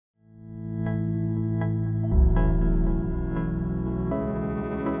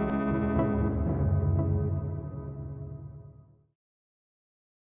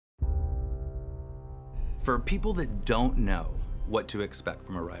For people that don't know what to expect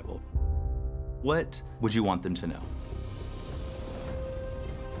from Arrival, what would you want them to know?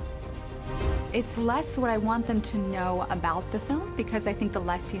 It's less what I want them to know about the film, because I think the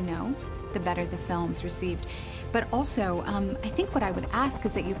less you know, the better the film's received. But also, I think what I would ask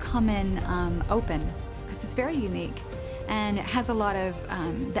is that you come in open, because it's very unique. And it has a lot of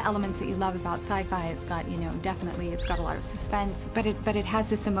the elements that you love about sci-fi. It's got, definitely it's got a lot of suspense, but it has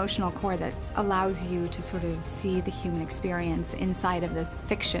this emotional core that allows you to sort of see the human experience inside of this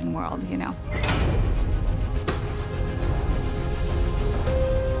fiction world,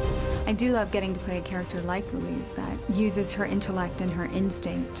 I do love getting to play a character like Louise that uses her intellect and her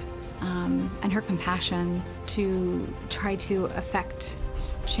instinct and her compassion to try to affect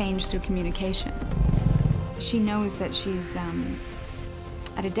change through communication. She knows that she's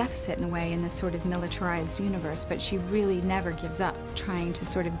at a deficit in a way in this sort of militarized universe, but she really never gives up trying to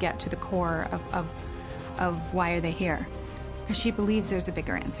sort of get to the core of why are they here. Because she believes there's a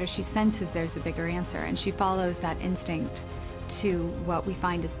bigger answer. She senses there's a bigger answer, and she follows that instinct to what we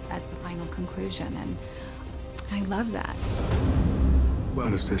find as the final conclusion, and I love that. Why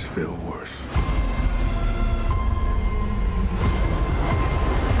does this feel worse?